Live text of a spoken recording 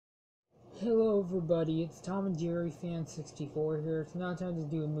Hello everybody, it's Tom and Jerry Fan 64 here. It's now time to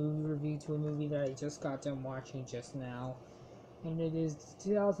do a movie review to a movie that I just got done watching just now. And it is the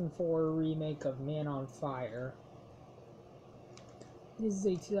 2004 remake of Man on Fire. This is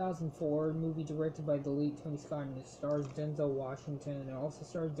a 2004 movie directed by the late Tony Scott, and it stars Denzel Washington, and it also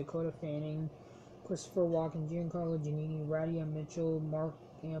stars Dakota Fanning, Christopher Walken, Giancarlo Giannini, Radia Mitchell, Mark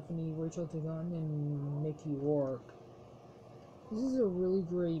Anthony, Rachel Tigan, and Mickey Rourke. This is a really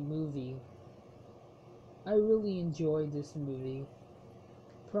great movie. I really enjoyed this movie.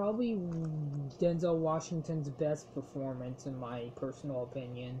 Probably Denzel Washington's best performance, in my personal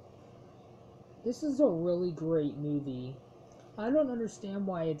opinion. This is a really great movie. I don't understand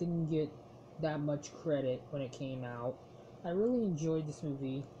why it didn't get that much credit when it came out. I really enjoyed this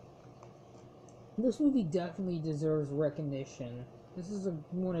movie. This movie definitely deserves recognition. This is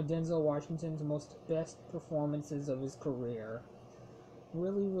one of Denzel Washington's best performances of his career.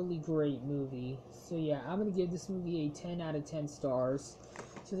 Really great movie. So yeah, I'm gonna give this movie a 10 out of 10 stars.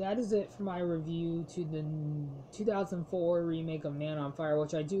 So that is it for my review to the 2004 remake of Man on Fire,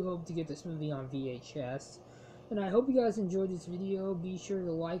 which I do hope to get this movie on VHS. And I hope you guys enjoyed this video. Be sure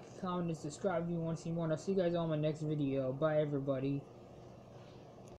to like, comment, and subscribe if you want to see more. And I'll see you guys on my next video. Bye everybody.